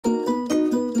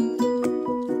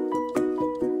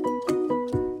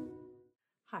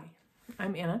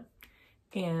I'm Anna,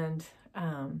 and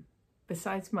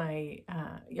besides my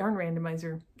yarn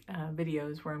randomizer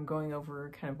videos where I'm going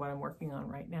over kind of what I'm working on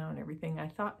right now and everything, I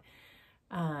thought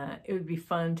it would be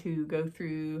fun to go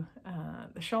through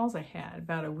the shawls I had.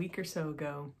 About a week or so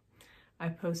ago, I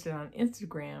posted on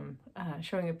Instagram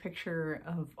showing a picture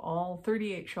of all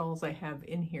 38 shawls I have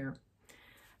in here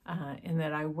and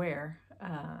that I wear,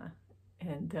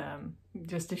 and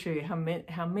just to show you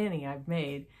how many I've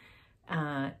made.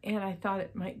 And I thought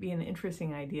it might be an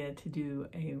interesting idea to do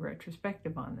a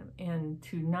retrospective on them and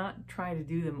to not try to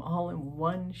do them all in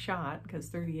one shot, because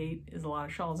 38 is a lot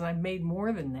of shawls, and I've made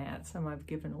more than that. Some I've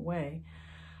given away.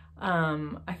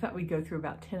 I thought we'd go through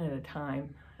about 10 at a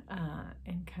time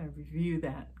and kind of review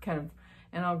that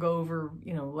and I'll go over,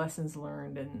 you know, lessons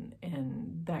learned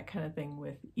and that kind of thing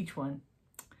with each one.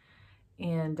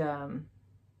 And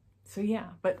so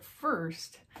yeah, but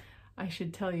first I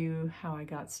should tell you how I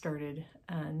got started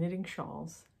knitting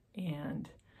shawls. And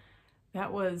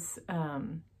that was,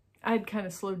 I'd kind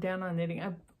of slowed down on knitting.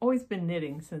 I've always been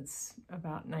knitting since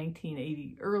about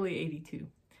 1980, early 82.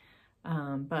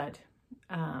 But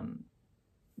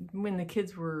when the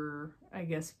kids were, I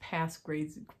guess, past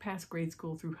grade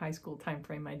school through high school time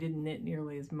frame, I didn't knit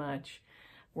nearly as much.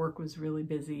 Work was really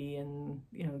busy, and,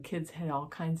 you know, kids had all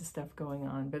kinds of stuff going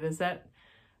on. But as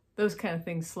those kind of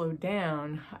things slowed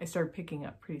down, I started picking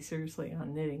up pretty seriously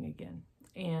on knitting again.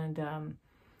 And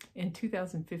in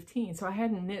 2015, so I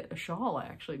hadn't knit a shawl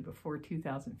actually before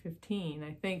 2015.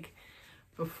 I think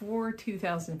before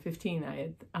 2015, I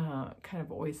had kind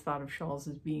of always thought of shawls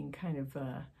as being kind of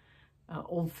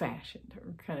old-fashioned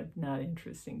or kind of not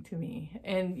interesting to me.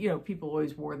 And, you know, people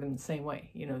always wore them the same way.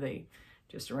 You know, they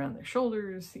just around their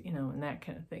shoulders, you know, and that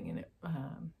kind of thing. And it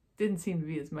didn't seem to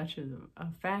be as much of a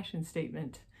fashion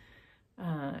statement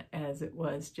as it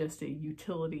was just a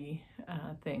utility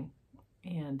thing,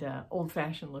 and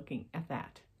old-fashioned looking at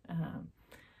that.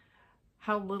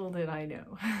 How little did I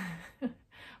know?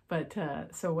 But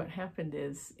so what happened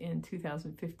is in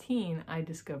 2015, I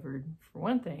discovered, for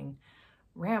one thing,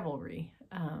 Ravelry.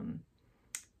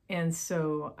 And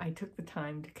so I took the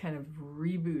time to kind of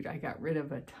reboot. I got rid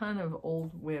of a ton of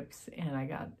old whips, and I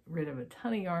got rid of a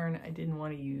ton of yarn I didn't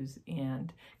want to use,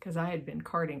 and because I had been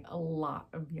carting a lot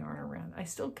of yarn around. I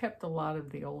still kept a lot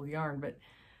of the old yarn, but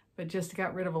just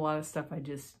got rid of a lot of stuff. I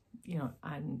just, you know,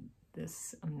 I'm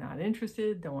not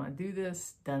interested, don't want to do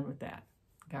this, done with that.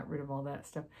 Got rid of all that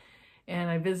stuff. And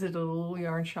I visited a little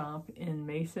yarn shop in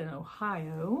Mason,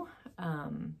 Ohio.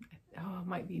 It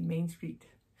might be Main Street.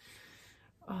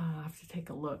 I'll have to take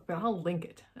a look, but I'll link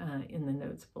it in the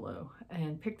notes below.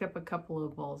 And picked up a couple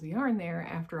of balls of yarn there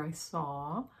after I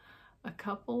saw a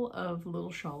couple of little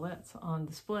shawlettes on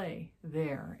display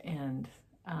there. And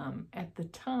at the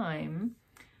time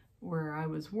where I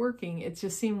was working, it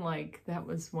just seemed like that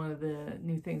was one of the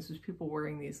new things, was people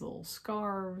wearing these little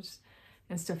scarves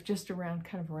and stuff just around,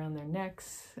 kind of around their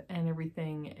necks and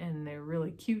everything, and they're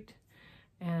really cute.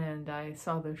 And I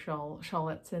saw those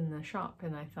shawlettes in the shop,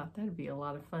 and I thought that'd be a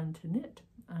lot of fun to knit.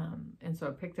 And so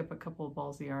I picked up a couple of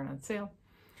balls of yarn on sale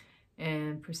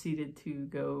and proceeded to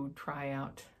go try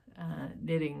out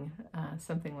knitting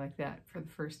something like that for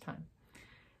the first time.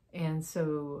 And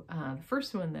so the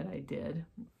first one that I did,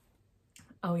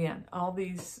 oh yeah, all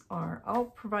these are, I'll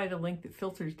provide a link that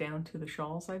filters down to the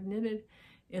shawls I've knitted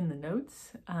in the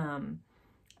notes.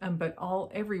 But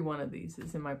every one of these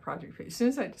is in my project page. As soon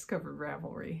as I discovered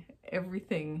Ravelry,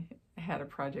 everything had a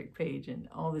project page and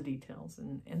all the details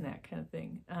and that kind of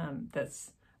thing. I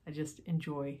just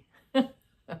enjoy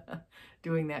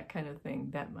doing that kind of thing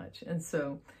that much. And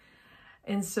so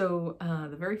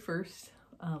the very first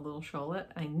little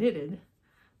shawlette I knitted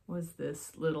was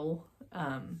this little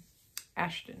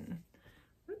Ashton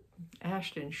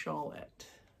shawlette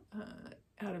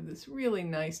out of this really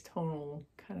nice tonal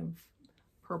kind of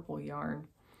purple yarn.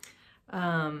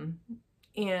 And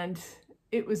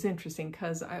it was interesting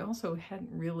because I also hadn't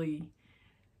really,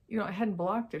 you know, I hadn't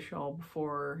blocked a shawl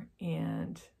before,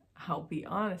 and I'll be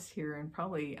honest here, and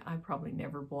I probably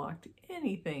never blocked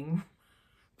anything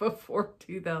before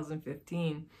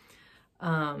 2015,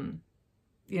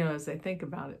 you know, as I think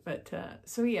about it. But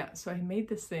so yeah, so I made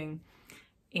this thing,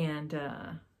 and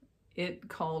it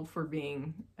called for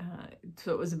being,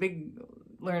 so it was a big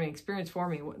learning experience for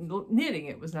me. Knitting,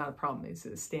 it was not a problem. It's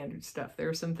standard stuff. There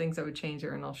are some things I would change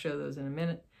there, and I'll show those in a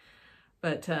minute.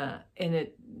 But, and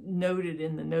it noted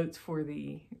in the notes for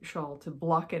the shawl to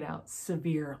block it out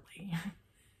severely.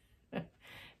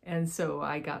 And so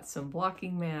I got some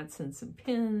blocking mats and some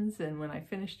pins, and when I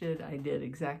finished it, I did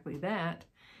exactly that.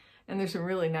 And there's some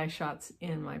really nice shots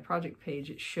in my project page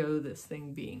that show this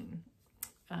thing being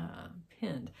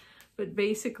pinned. But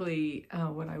basically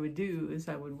what I would do is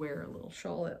I would wear a little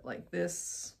shawlette like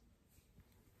this,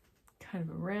 kind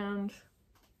of around,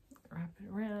 wrap it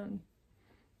around,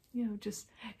 you know, just,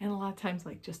 and a lot of times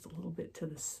like just a little bit to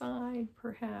the side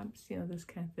perhaps, you know, this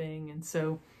kind of thing. And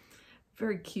so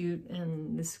very cute.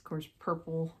 And this, of course,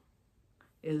 purple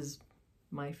is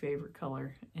my favorite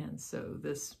color, and so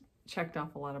this checked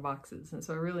off a lot of boxes, and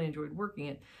so I really enjoyed working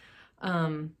it.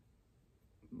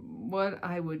 What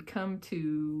I would come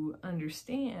to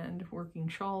understand working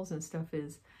shawls and stuff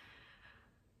is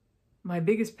my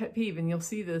biggest pet peeve, and you'll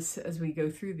see this as we go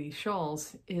through these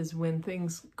shawls, is when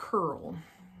things curl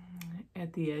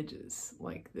at the edges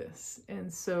like this.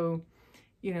 And so,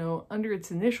 you know, under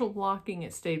its initial blocking,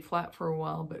 it stayed flat for a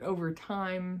while, but over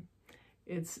time,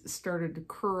 it's started to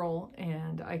curl,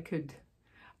 and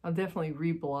I'll definitely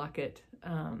reblock it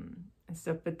and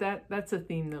stuff, but that's a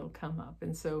theme that'll come up.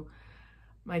 And so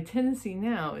my tendency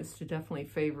now is to definitely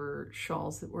favor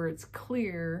shawls where it's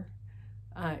clear,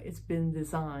 it's been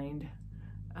designed,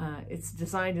 it's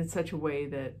designed in such a way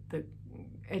that the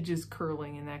edges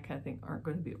curling and that kind of thing aren't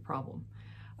going to be a problem.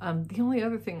 The only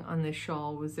other thing on this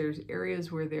shawl was there's areas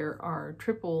where there are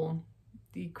triple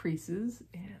decreases,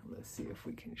 and let's see if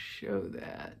we can show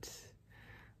that.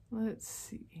 Let's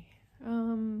see.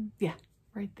 Yeah,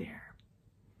 right there,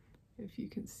 if you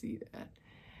can see that.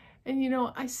 And you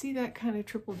know, I see that kind of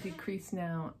triple decrease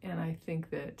now, and I think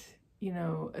that, you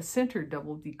know, a center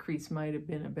double decrease might have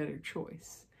been a better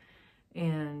choice.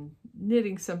 And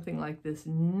knitting something like this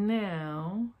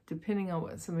now, depending on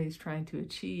what somebody's trying to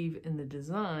achieve in the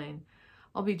design,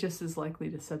 I'll be just as likely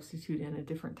to substitute in a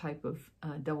different type of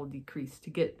double decrease to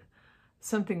get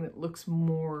something that looks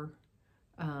more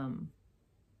kind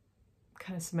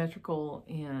of symmetrical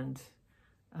and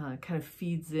kind of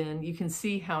feeds in. You can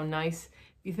see how nice,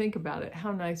 if you think about it,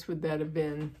 how nice would that have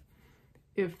been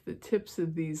if the tips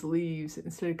of these leaves,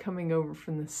 instead of coming over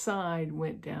from the side,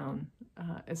 went down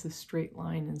as a straight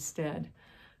line instead,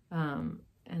 and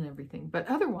everything. But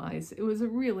otherwise, it was a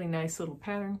really nice little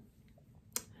pattern.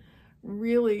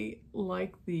 Really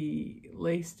like the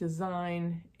lace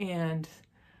design, and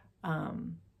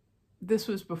this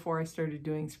was before I started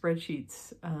doing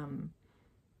spreadsheets.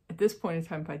 At this point in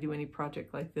time, if I do any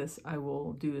project like this, I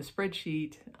will do a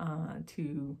spreadsheet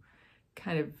to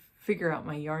kind of figure out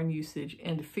my yarn usage,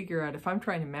 and to figure out if I'm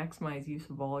trying to maximize use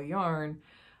of all yarn,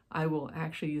 I will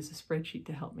actually use a spreadsheet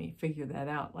to help me figure that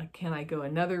out. Like, can I go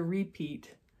another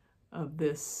repeat of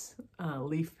this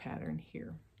leaf pattern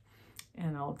here?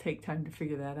 And I'll take time to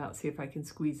figure that out, see if I can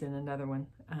squeeze in another one.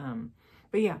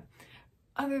 But yeah,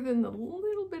 other than the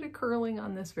little bit of curling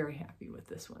on this, very happy with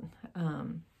this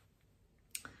one.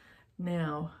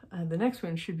 Now, the next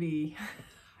one should be,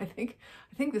 I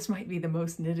think this might be the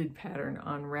most knitted pattern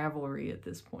on Ravelry at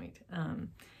this point.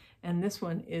 And this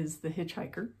one is the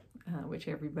Hitchhiker, which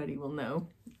everybody will know.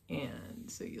 And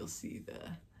so you'll see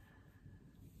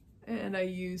and I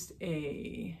used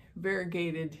a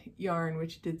variegated yarn,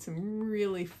 which did some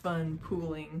really fun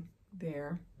pooling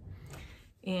there.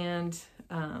 And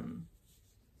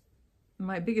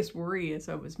my biggest worry as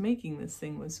I was making this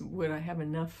thing was, would I have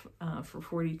enough for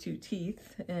 42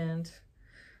 teeth? And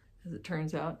as it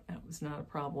turns out, that was not a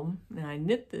problem. Now I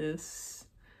knit this,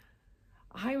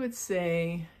 I would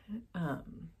say,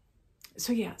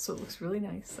 so yeah, so it looks really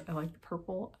nice. I like the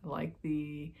purple, I like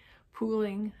the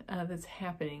pooling that's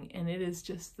happening, and it is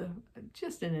just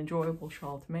an enjoyable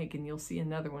shawl to make. And you'll see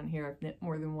another one here. I've knit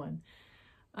more than one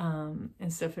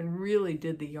and stuff, and really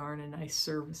did the yarn a nice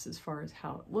service as far as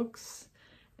how it looks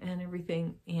and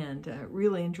everything, and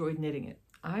really enjoyed knitting it.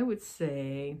 I would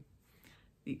say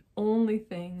the only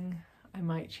thing I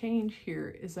might change here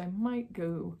is I might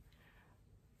go,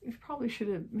 you probably should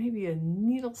have, maybe a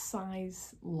needle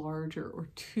size larger or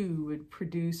two would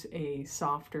produce a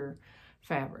softer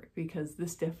fabric, because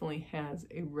this definitely has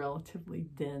a relatively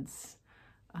dense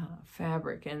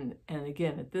fabric. And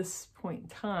again, at this point in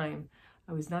time,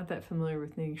 I was not that familiar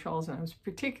with knitting shawls, and I was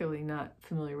particularly not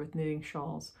familiar with knitting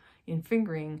shawls in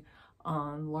fingering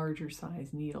on larger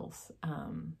size needles.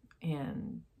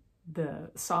 And the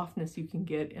softness you can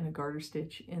get in a garter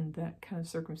stitch in that kind of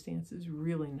circumstance is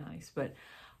really nice, but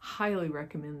highly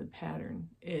recommend the pattern.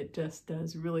 It just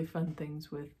does really fun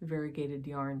things with variegated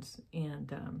yarns.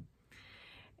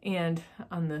 And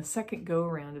on the second go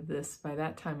around of this, by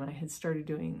that time I had started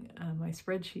doing my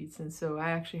spreadsheets, and so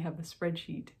I actually have a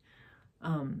spreadsheet,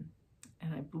 and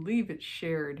I believe it's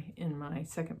shared in my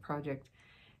second project,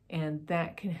 and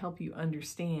that can help you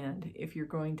understand if you're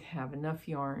going to have enough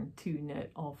yarn to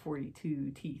knit all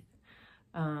 42 teeth.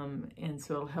 And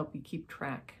so it'll help you keep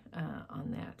track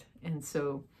on that. And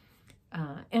so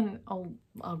And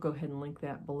I'll go ahead and link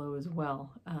that below as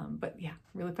well. But yeah,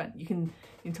 really fun. You can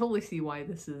totally see why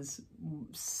this is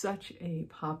such a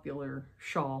popular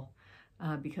shawl,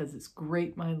 because it's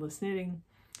great mindless knitting,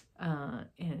 and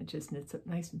it just knits up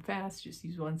nice and fast. Just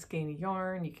use one skein of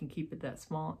yarn. You can keep it that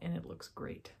small, and it looks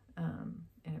great, and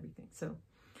everything. So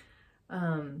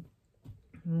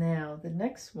now the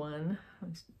next one,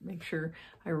 let's make sure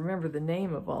I remember the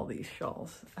name of all these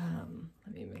shawls.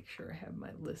 Let me make sure I have my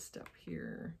list up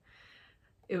here.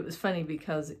 It was funny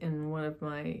because in one of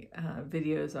my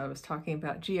videos I was talking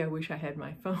about, gee, I wish I had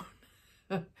my phone.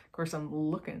 Of course, I'm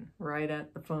looking right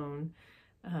at the phone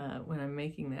when I'm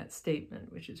making that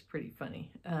statement, which is pretty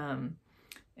funny.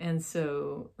 And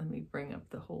so let me bring up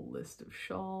the whole list of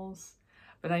shawls.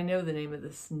 But I know the name of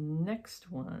this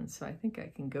next one, so I think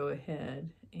I can go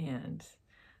ahead and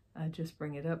just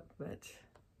bring it up. But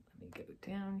let me go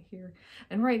down here.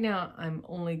 And right now, I'm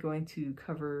only going to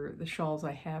cover the shawls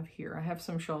I have here. I have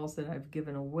some shawls that I've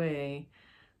given away,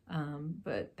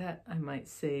 but that I might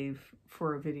save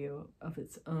for a video of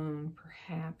its own,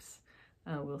 perhaps.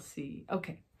 We'll see.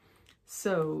 Okay,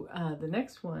 so the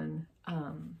next one,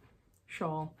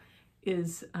 shawl,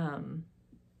 is...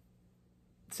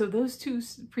 So those two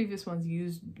previous ones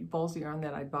used balls of yarn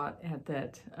that I bought at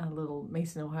that little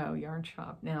Mason, Ohio yarn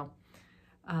shop. Now,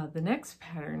 the next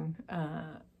pattern,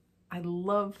 I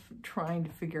love trying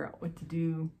to figure out what to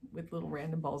do with little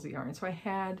random balls of yarn. So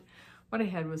what I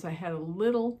had was a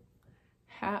little,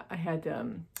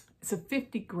 it's a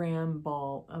 50-gram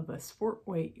ball of a sport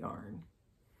weight yarn.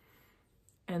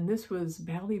 And this was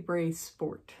Bally Bray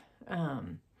Sport.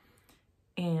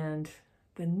 And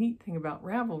the neat thing about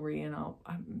Ravelry, and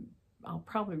I'll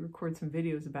probably record some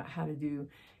videos about how to do,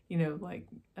 you know, like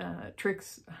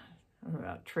tricks, I don't know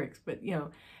about tricks, but, you know,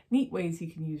 neat ways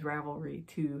you can use Ravelry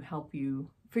to help you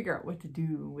figure out what to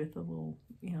do with a little,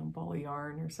 you know, ball of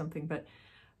yarn or something. But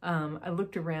I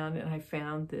looked around and I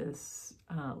found this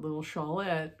little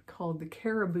shawlette called the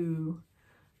Caribou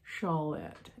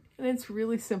Shawlette. And it's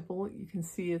really simple. You can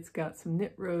see it's got some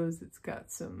knit rows, it's got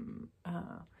some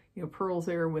you know, pearls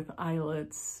there with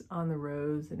eyelets on the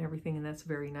rows and everything, and that's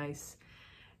very nice.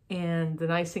 And the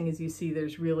nice thing is, you see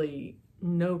there's really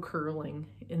no curling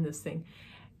in this thing.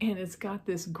 And it's got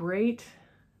this great,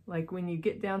 like when you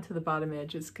get down to the bottom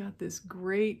edge, it's got this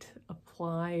great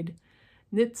applied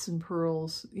knits and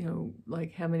pearls, you know,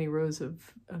 like how many rows of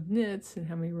knits and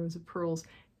how many rows of pearls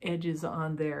edges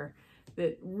on there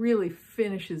that really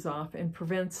finishes off and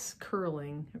prevents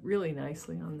curling really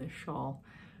nicely on this shawl.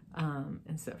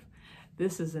 And stuff.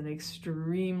 This is an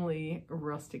extremely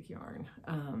rustic yarn,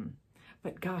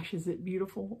 but gosh, is it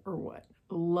beautiful or what?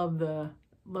 Love the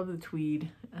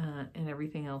tweed and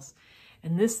everything else.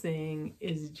 And this thing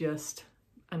is just,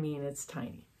 I mean, it's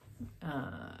tiny.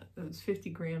 It was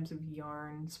 50 grams of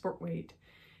yarn, sport weight,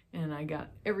 and I got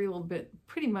every little bit,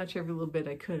 pretty much every little bit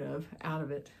I could have out of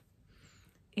it.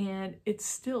 And it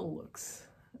still looks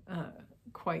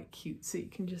quite cute. So you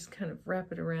can just kind of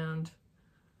wrap it around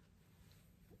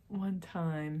one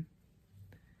time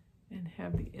and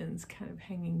have the ends kind of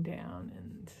hanging down,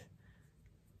 and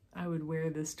I would wear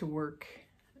this to work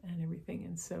and everything,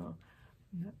 and so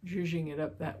I'm not zhuzhing it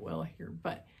up that well here,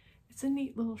 but it's a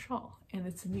neat little shawl and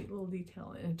it's a neat little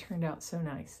detail, and it turned out so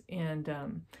nice. And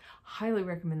highly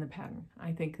recommend the pattern.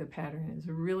 I think the pattern is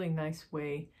a really nice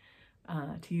way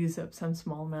to use up some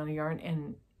small amount of yarn,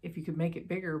 and if you could make it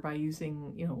bigger by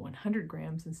using, you know, 100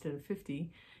 grams instead of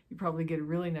 50, you probably get a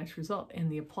really nice result.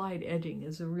 And the applied edging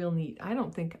is a real neat. I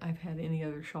don't think I've had any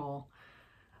other shawl.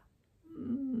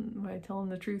 Am I telling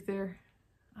the truth there?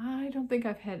 I don't think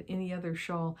I've had any other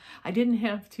shawl. I didn't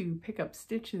have to pick up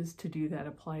stitches to do that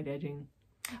applied edging.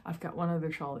 I've got one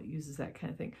other shawl that uses that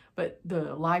kind of thing. But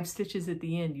the live stitches at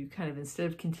the end, you kind of, instead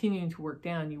of continuing to work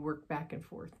down, you work back and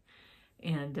forth.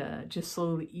 And just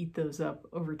slowly eat those up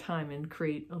over time and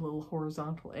create a little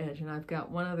horizontal edge. And I've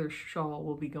got one other shawl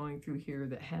we'll be going through here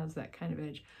that has that kind of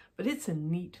edge, but it's a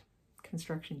neat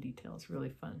construction detail. It's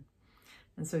really fun.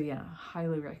 And so yeah,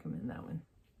 highly recommend that one.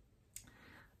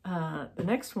 The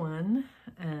next one,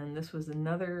 and this was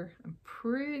another, I'm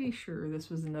pretty sure this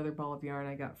was another ball of yarn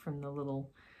I got from the little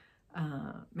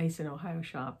Mason, Ohio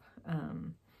shop.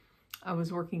 I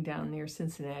was working down near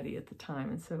Cincinnati at the time,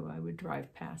 and so I would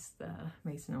drive past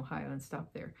Mason, Ohio and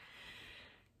stop there.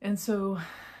 And so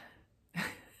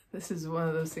this is one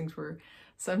of those things where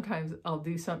sometimes I'll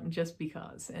do something just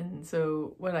because. And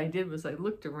so what I did was I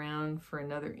looked around for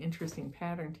another interesting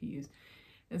pattern to use.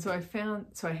 And so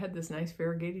I had this nice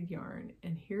variegated yarn,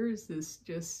 and here's this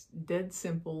just dead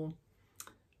simple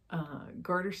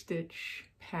garter stitch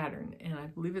pattern, and I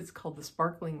believe it's called the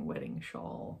Sparkling Wedding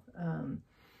Shawl.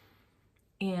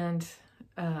 And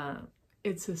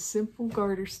it's a simple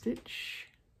garter stitch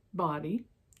body,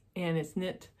 and it's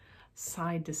knit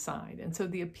side to side. And so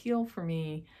the appeal for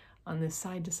me on this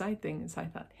side to side thing is I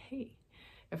thought, hey,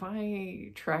 if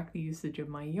I track the usage of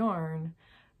my yarn,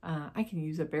 I can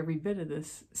use up every bit of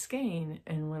this skein,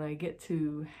 and when I get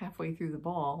to halfway through the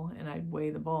ball and I weigh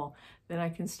the ball, then I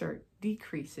can start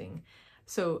decreasing.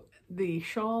 So the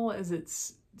shawl as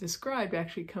it's described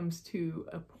actually comes to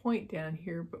a point down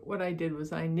here, but what I did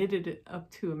was I knitted it up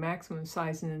to a maximum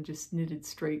size and then just knitted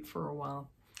straight for a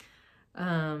while,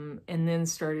 and then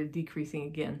started decreasing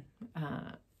again,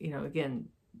 you know, again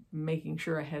making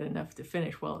sure I had enough to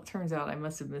finish. Well, it turns out I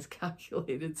must have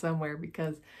miscalculated somewhere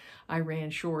because I ran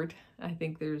short. I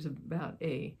think there's about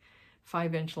a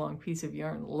 5-inch long piece of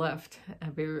yarn left. I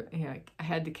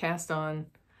had to cast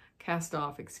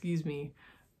off, excuse me,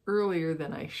 earlier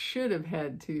than I should have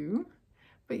had to,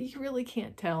 but you really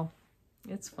can't tell.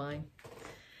 It's fine.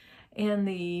 And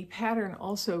the pattern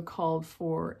also called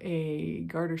for a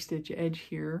garter stitch edge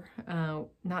here,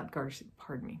 not garter stitch,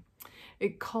 pardon me.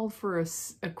 It called for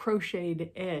a crocheted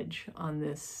edge on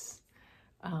this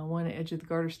one edge of the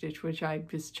garter stitch, which I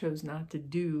just chose not to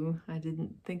do. I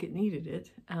didn't think it needed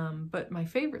it. But my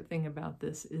favorite thing about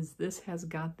this is this has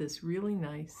got this really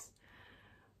nice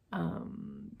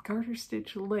garter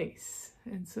stitch lace.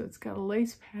 And so it's got a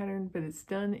lace pattern, but it's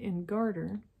done in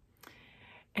garter.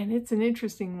 And it's an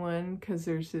interesting one because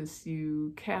there's this,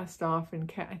 you cast off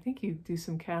and I think you do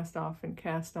some cast off and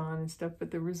cast on and stuff, but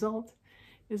the result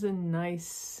is a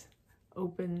nice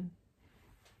open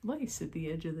lace at the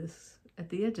edge of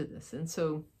this, And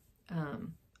so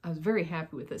I was very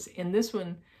happy with this. And this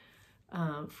one,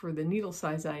 for the needle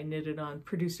size I knitted on,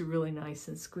 produced a really nice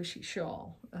and squishy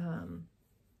shawl.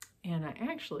 And I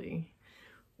actually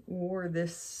wore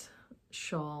this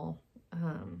shawl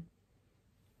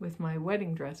with my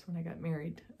wedding dress when I got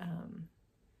married.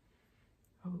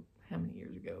 Oh, how many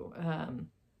years ago?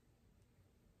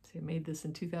 I made this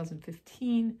in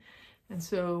 2015, and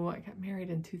so I got married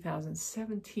in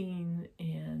 2017,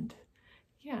 and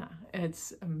yeah,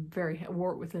 it's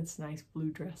wore it with this nice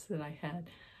blue dress that I had.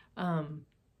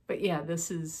 But yeah,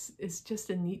 it's just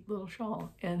a neat little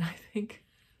shawl, and I think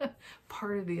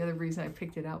part of the other reason I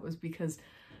picked it out was because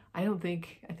I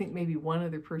think maybe one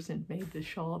other person made this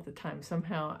shawl at the time.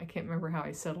 Somehow, I can't remember how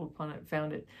I settled upon it,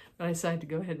 found it, but I decided to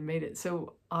go ahead and made it.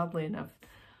 So oddly enough,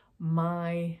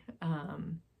 my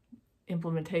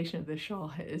implementation of this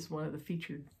shawl is one of the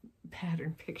featured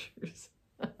pattern pictures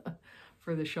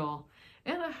for the shawl.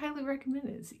 And I highly recommend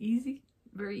it. It's easy,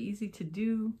 very easy to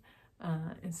do,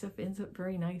 and stuff ends up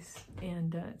very nice.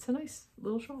 And it's a nice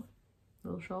little shawl,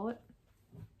 little shawlette.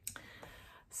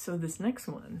 So this next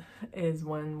one is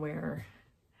one where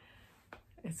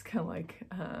it's kind of like,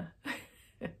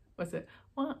 what's it?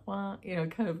 Wah, wah, you know,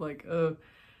 kind of like,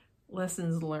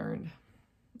 lessons learned.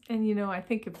 And, you know, I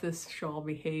think if this shawl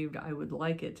behaved, I would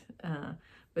like it.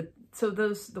 But so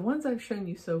the ones I've shown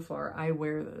you so far, I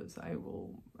wear those. I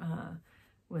will,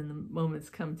 when the moments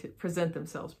come to present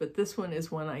themselves. But this one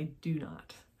is one I do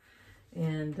not.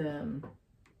 And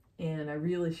I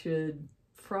really should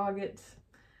frog it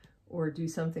or do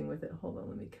something with it. Hold on,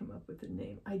 let me come up with the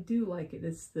name. I do like it.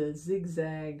 It's the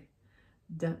Zigzag.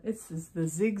 It's the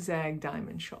Zigzag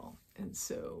diamond shawl. And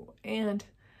so, and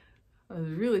I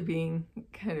was really being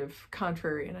kind of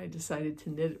contrary, and I decided to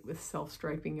knit it with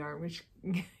self-striping yarn, which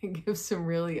gives some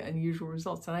really unusual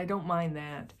results. And I don't mind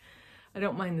that. I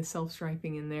don't mind the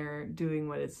self-striping in there doing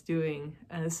what it's doing.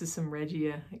 This is some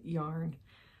Regia yarn.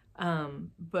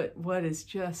 But what is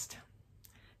just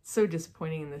so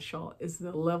disappointing in this shawl is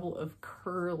the level of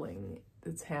curling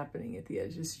that's happening at the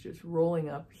edge. It's just rolling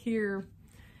up here,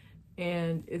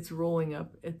 and it's rolling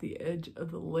up at the edge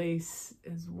of the lace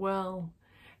as well.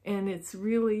 And it's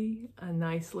really a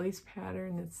nice lace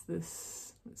pattern. It's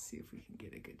this, let's see if we can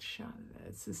get a good shot of that.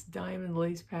 It's this diamond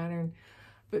lace pattern,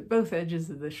 but both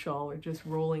edges of the shawl are just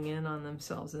rolling in on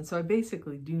themselves. And so I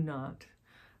basically do not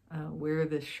wear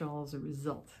this shawl as a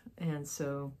result. And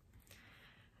so,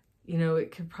 you know,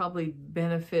 it could probably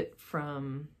benefit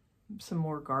from some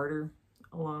more garter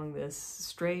along this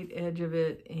straight edge of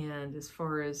it, and as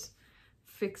far as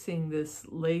fixing this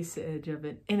lace edge of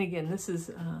it. And again, this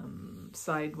is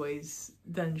sideways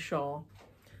done shawl,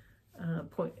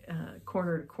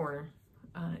 corner to corner,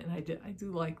 and I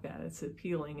do like that. It's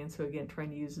appealing, and so again, trying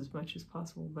to use as much as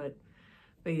possible. But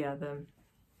yeah,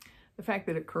 the fact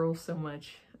that it curls so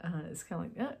much is kind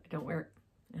of like, I don't wear it,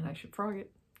 and I should frog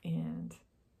it, and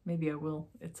maybe I will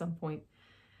at some point.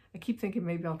 I keep thinking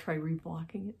maybe I'll try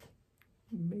reblocking it.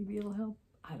 Maybe it'll help.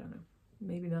 I don't know.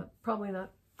 Maybe not. Probably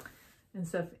not. and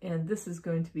stuff. And this is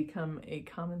going to become a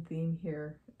common theme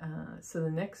here. So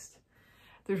the next,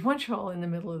 there's one shawl in the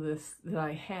middle of this that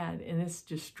I had, and it's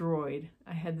destroyed.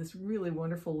 I had this really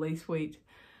wonderful lace weight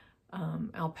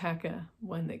alpaca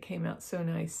one that came out so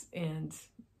nice, and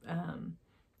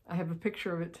I have a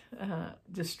picture of it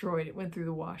destroyed. It went through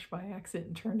the wash by accident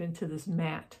and turned into this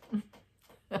mat.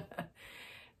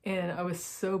 And I was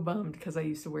so bummed because I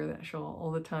used to wear that shawl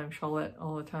all the time, Shawlette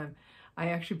all the time. I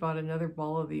actually bought another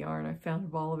ball of the yarn. I found a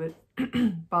ball of it,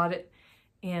 bought it,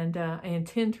 and I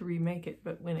intend to remake it,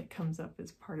 but when it comes up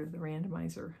as part of the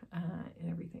randomizer and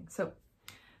everything. So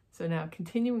now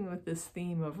continuing with this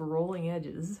theme of rolling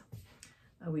edges,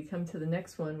 we come to the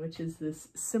next one, which is this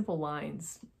Simple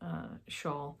Lines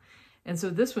shawl. And so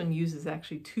this one uses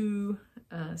actually 2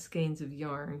 skeins of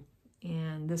yarn.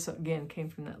 And this, again, came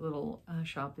from that little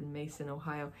shop in Mason,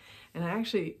 Ohio. And I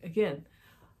actually, again,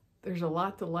 there's a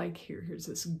lot to like here. Here's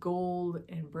this gold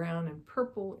and brown and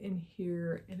purple in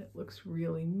here, and it looks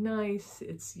really nice.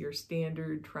 It's your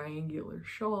standard triangular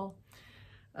shawl.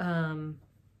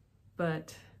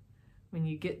 But when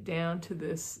you get down to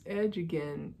this edge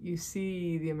again, you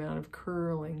see the amount of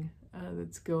curling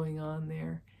that's going on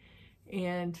there.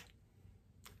 And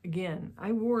again,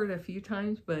 I wore it a few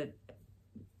times, but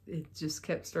it just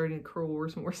kept starting to curl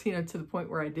worse and worse, you know, to the point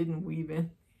where I didn't weave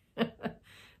in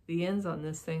the ends on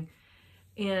this thing.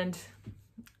 And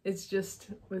it's just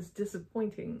was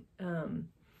disappointing.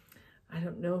 I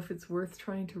don't know if it's worth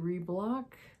trying to reblock.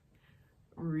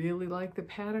 Really like the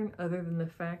pattern, other than the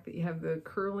fact that you have the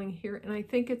curling here. And I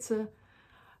think it's the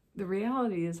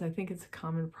reality is, I think it's a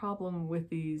common problem with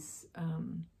these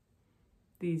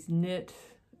knit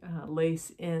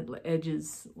lace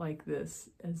edges like this,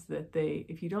 is that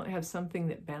if you don't have something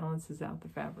that balances out the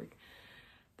fabric,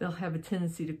 they'll have a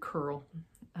tendency to curl.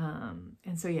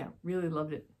 And so yeah, really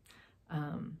loved it.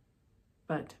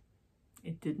 But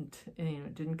it didn't,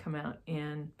 it didn't come out,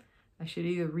 and I should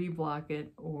either reblock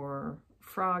it or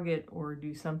frog it or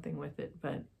do something with it.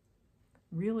 But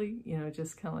really,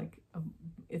 just kind of like,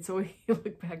 it's always, you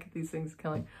look back at these things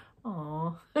kind of like,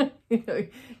 oh,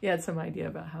 you had some idea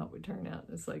about how it would turn out.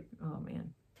 It's like, oh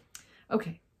man.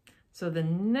 Okay, so the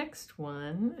next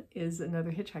one is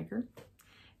another Hitchhiker,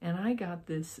 and I got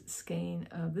this skein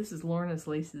of, this is Lorna's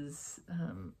Laces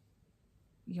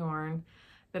yarn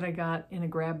that I got in a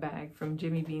grab bag from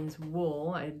Jimmy Bean's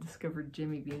Wool. I had discovered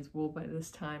Jimmy Bean's Wool by this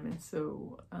time, and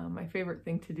so my favorite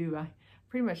thing to do, I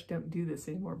pretty much don't do this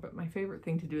anymore, but my favorite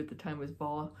thing to do at the time was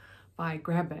buy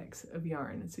grab bags of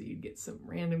yarn, and so you'd get some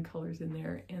random colors in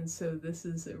there. And so this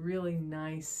is a really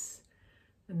nice,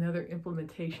 another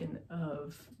implementation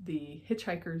of the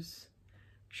Hitchhiker's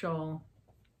shawl,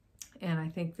 and I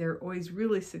think they're always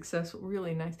really successful,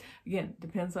 really nice. Again,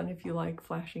 depends on if you like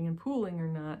flashing and pooling or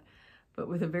not, but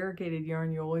with a variegated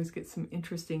yarn, you always get some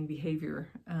interesting behavior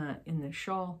in the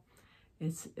shawl.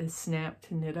 It's a snap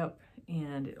to knit up,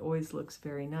 and it always looks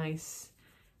very nice.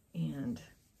 And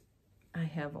I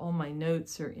have all my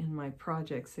notes are in my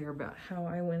projects there about how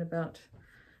I went about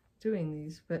doing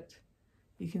these, but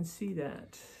you can see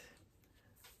that,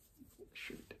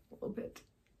 shoot a little bit,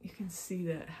 you can see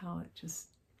that how it's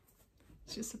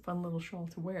just a fun little shawl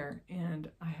to wear, and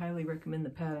I highly recommend the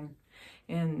pattern,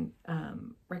 and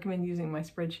recommend using my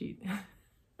spreadsheet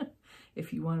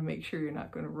if you want to make sure you're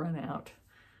not going to run out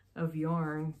of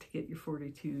yarn to get your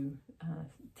 42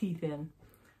 teeth in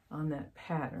on that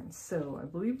pattern. So I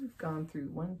believe we've gone through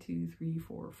 1, 2, 3,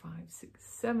 4, 5, 6,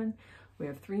 7. We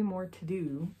have 3 more to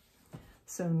do.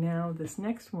 So now this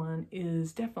next one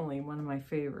is definitely one of my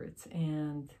favorites,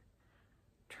 and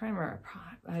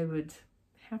I would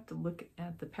have to look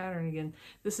at the pattern again.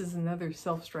 This is another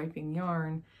self-striping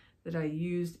yarn that I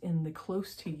used in the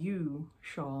Close to You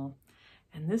shawl,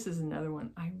 and this is another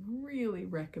one I really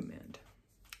recommend.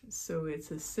 So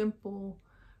it's a simple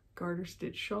garter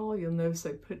stitch shawl. You'll notice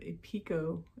I put a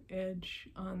picot edge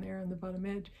on there on the bottom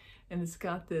edge, and it's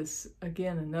got this,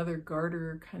 again, another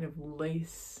garter kind of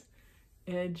lace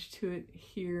edge to it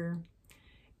here.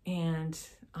 And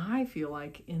I feel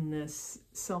like in this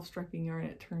self-striping yarn,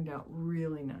 it turned out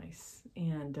really nice,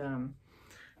 and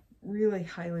really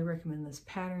highly recommend this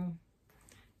pattern.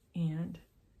 And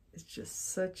it's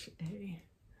just such a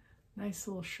nice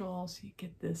little shawl, so you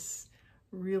get this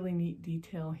really neat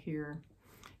detail here,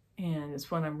 and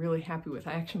it's one I'm really happy with.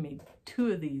 I actually made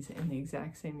 2 of these in the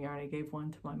exact same yarn. I gave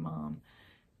one to my mom,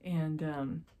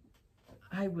 and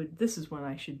this is one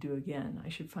I should do again. I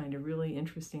should find a really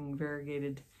interesting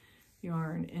variegated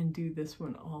yarn and do this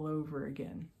one all over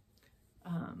again,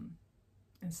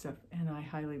 and stuff, and I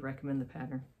highly recommend the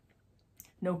pattern.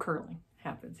 No curling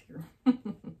happens here.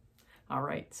 All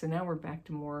right, so now we're back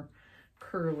to more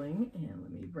curling, and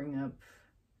let me bring up,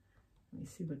 let me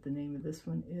see what the name of this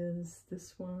one is.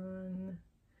 This one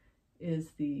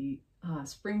is the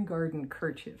Spring Garden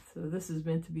Kerchief. So this is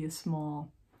meant to be a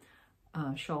small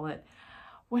shawlette.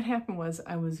 What happened was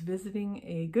I was visiting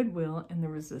a Goodwill, and there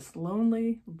was this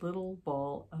lonely little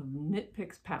ball of Knit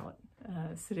Picks palette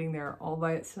sitting there all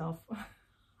by itself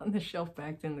on the shelf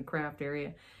back in the craft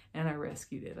area, and I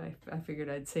rescued it. I figured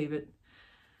I'd save it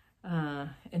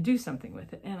and do something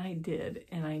with it, and I did,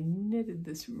 and I knitted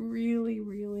this really,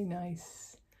 really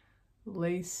nice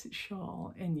lace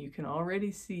shawl, and you can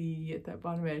already see at that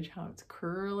bottom edge how it's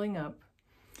curling up.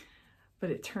 But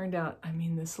it turned out, I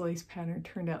mean, this lace pattern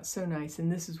turned out so nice.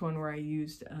 And this is one where I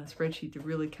used a spreadsheet to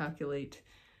really calculate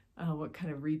what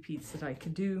kind of repeats that I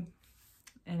could do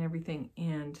and everything.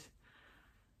 And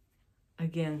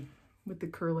again, with the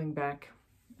curling back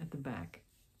at the back,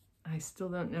 I still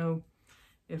don't know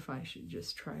if I should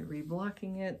just try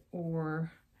reblocking it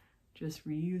or just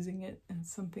reusing it in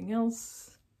something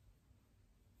else.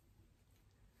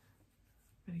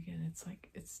 But again, it's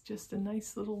like, it's just a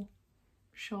nice little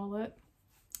shawlette.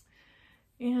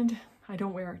 And I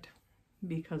don't wear it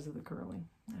because of the curling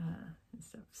and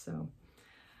stuff. So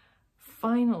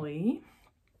finally,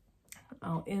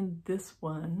 I'll end this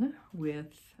one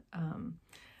with,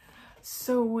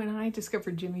 so when I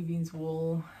discovered Jimmy Bean's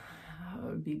wool, it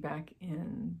would be back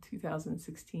in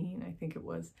 2016, I think it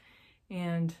was.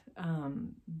 And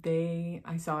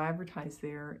I saw advertised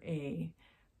there a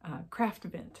craft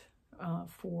event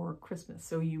for Christmas.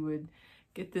 So you would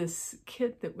get this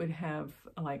kit that would have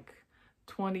like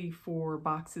 24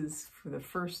 boxes for the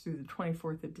 1st through the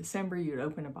 24th of December. You'd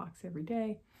open a box every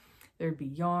day. There'd be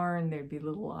yarn, there'd be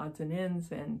little odds and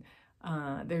ends, and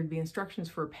there'd be instructions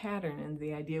for a pattern. And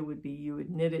the idea would be you would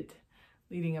knit it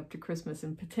leading up to Christmas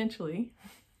and potentially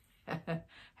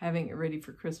having it ready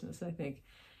for Christmas, I think.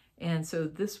 And so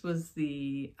this was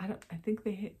the, I think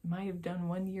they might have done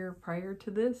 1 year prior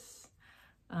to this.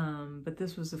 But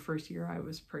this was the first year I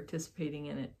was participating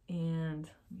in it. And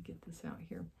let me get this out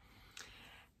here.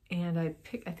 And I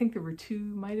think there were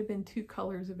might have been two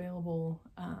colors available.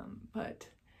 But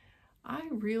I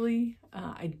really,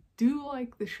 I do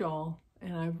like the shawl,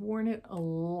 and I've worn it a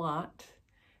lot.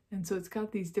 And so it's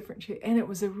got these different shades, and it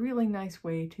was a really nice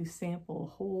way to sample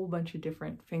a whole bunch of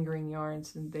different fingering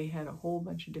yarns. And they had a whole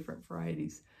bunch of different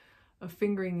varieties of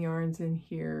fingering yarns in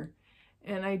here.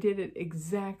 And I did it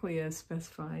exactly as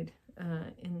specified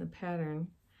in the pattern.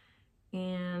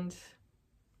 And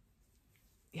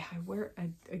yeah, I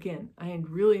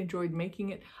really enjoyed making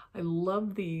it. I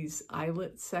love these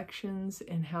eyelet sections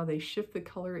and how they shift the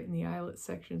color in the eyelet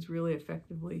sections really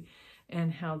effectively,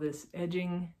 and how this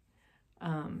edging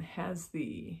has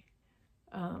the,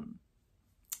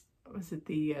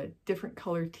 different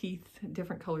color teeth,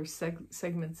 different color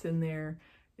segments in there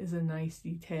is a nice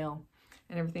detail.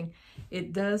 And everything.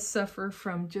 It does suffer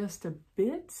from just a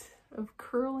bit of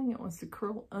curling. It wants to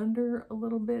curl under a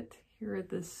little bit here at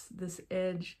this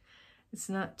edge. It's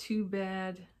not too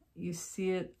bad. You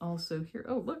see it also here.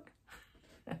 Oh, look,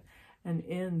 an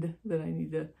end that I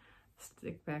need to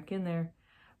stick back in there.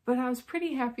 But I was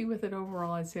pretty happy with it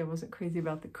overall. I'd say I wasn't crazy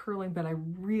about the curling, but I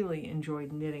really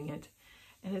enjoyed knitting it.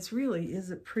 And it really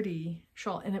is a pretty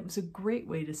shawl. And it was a great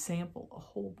way to sample a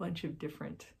whole bunch of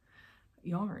different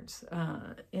yarns,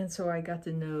 and so I got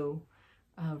to know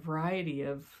a variety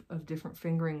of different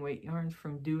fingering weight yarns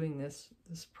from doing this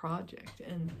project.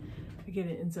 And again,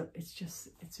 it ends up,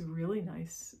 it's a really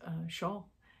nice shawl,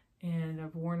 and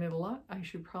I've worn it a lot. I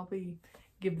should probably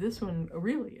give this one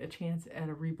really a chance at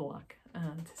a reblock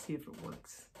to see if it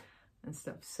works and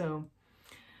stuff. So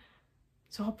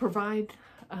I'll provide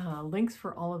links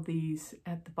for all of these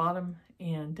at the bottom,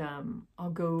 and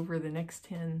I'll go over the next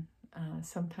 10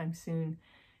 sometime soon,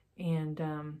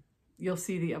 and you'll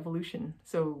see the evolution.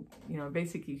 So, you know,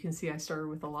 basically you can see I started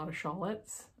with a lot of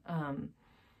shawlettes,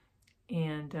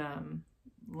 and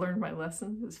learned my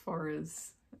lessons as far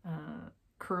as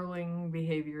curling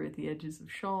behavior at the edges of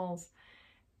shawls.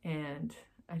 And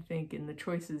I think in the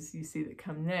choices you see that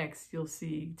come next, you'll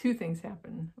see two things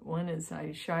happen. One is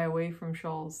I shy away from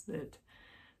shawls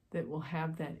that will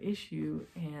have that issue,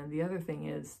 and the other thing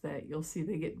is that you'll see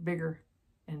they get bigger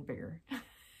and bigger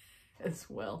as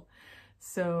well.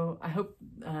 So I hope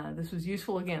this was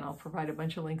useful. Again, I'll provide a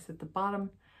bunch of links at the bottom.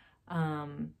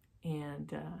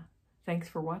 Thanks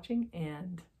for watching,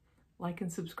 and like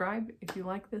and subscribe if you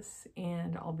like this.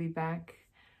 And I'll be back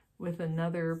with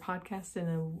another podcast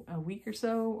in a week or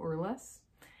so or less.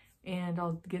 And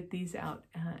I'll get these out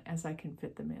as I can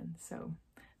fit them in. So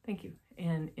thank you,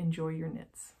 and enjoy your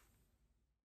knits.